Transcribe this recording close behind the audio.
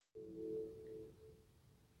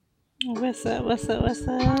What's up? What's up? What's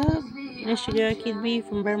up? It's your girl KettaB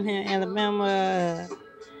from Birmingham, Alabama.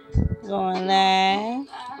 Going live.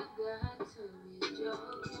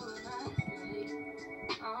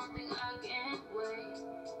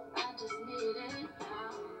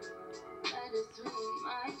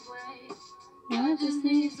 I just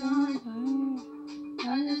need some love.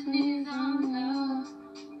 I just need some love.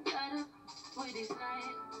 I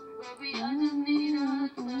just need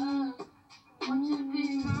love. Won't you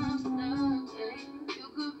be my love? You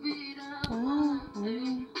could be the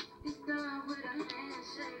one. You start with a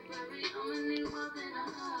handshake, baby. I'ma need more than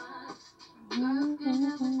a hug. Girls can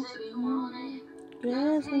never say they want it.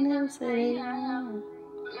 Girls can never say they want it.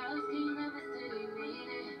 Girls can never say they need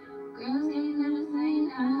it. Girls can never say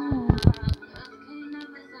no. Girls can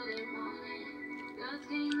never say they want it. Girls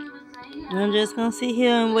can never say no. I'm just gonna sit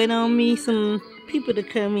here and wait on me some people to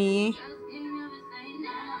come in.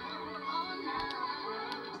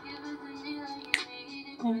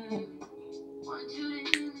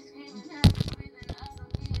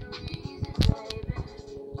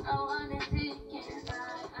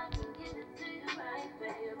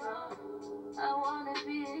 I wanna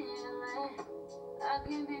be healing. I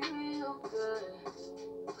can be real good,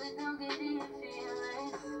 but don't get in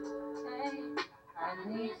feelings. Hey, I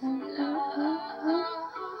need some love.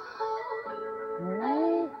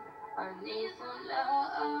 Hey, I need some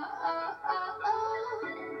love.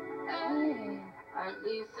 Hey, I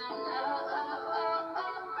need some love.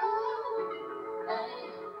 Hey,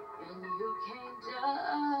 and you can't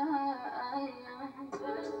judge.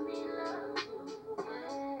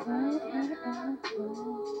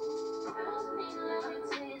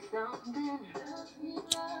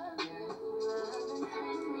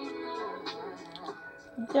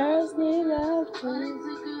 Just need love. Girls need love too.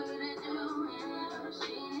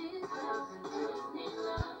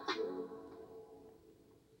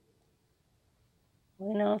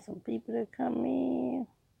 We know some people that come in.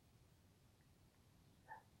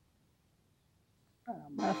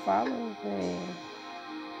 My followers there.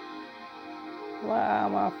 Wow,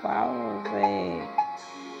 my followers there.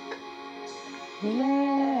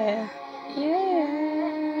 Yeah,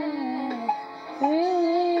 yeah.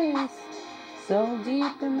 Feelings so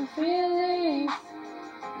deep in the feelings.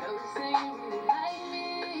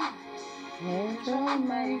 Control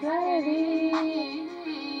my anxiety.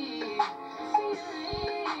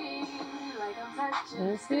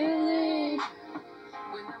 Just feeling.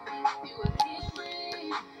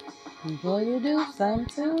 Before you do something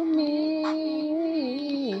to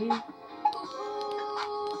me.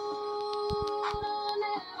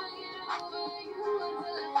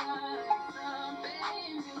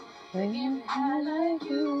 Bringing high like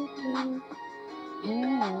you do.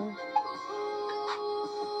 Yeah.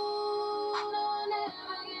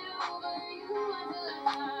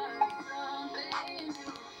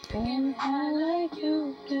 Bringing high like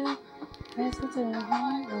you do. Press it to the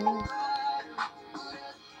heart.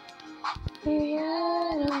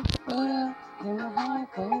 Yeah, in my heart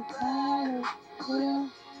goes tired.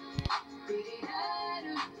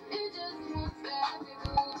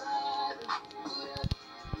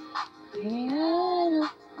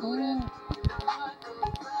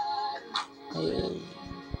 Hey.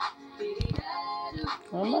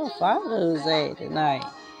 Where my father's at tonight?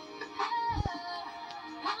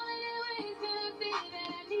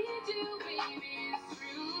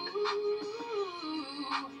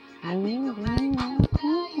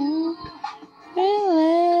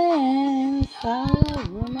 Feelings all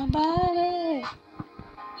over my body.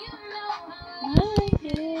 Oh,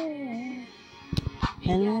 yeah.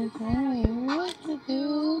 And I tell you what to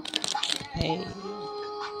do. Hey.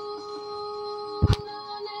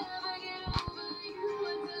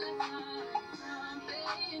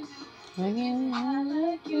 Again, I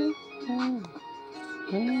like you.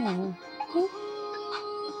 Yeah.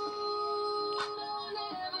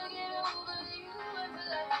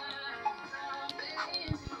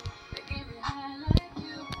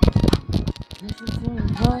 This is my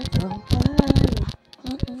heart on fire.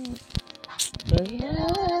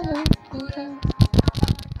 Yeah.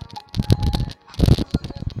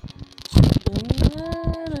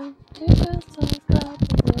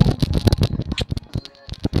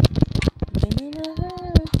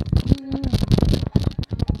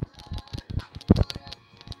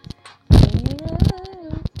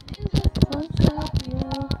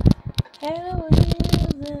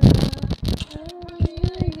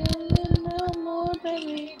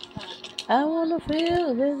 I wanna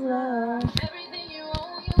feel this love.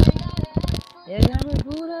 You got me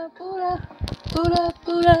boot up, boot up, boot up,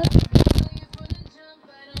 boot up.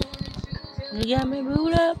 You got me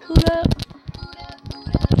boot up, boot up.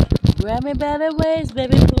 Grab me by the waist,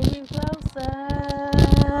 baby, pull me closer.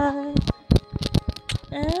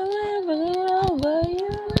 And we're over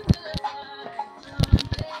you.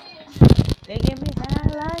 They get me high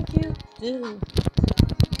like you do.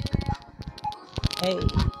 Hey.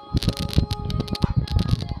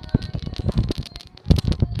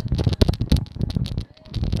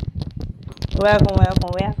 Welcome.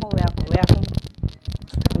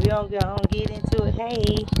 We gonna get into it.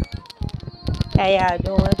 Hey. How y'all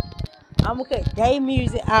doing? I'm gonna cut day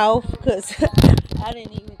music off because I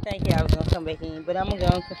didn't even think y'all was gonna come back in, but I'm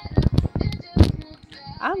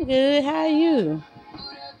good. How are you?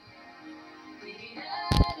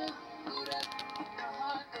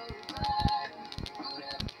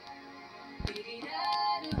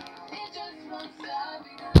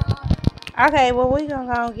 Okay, well we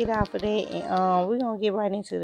gonna go and get off of that and we gonna get right into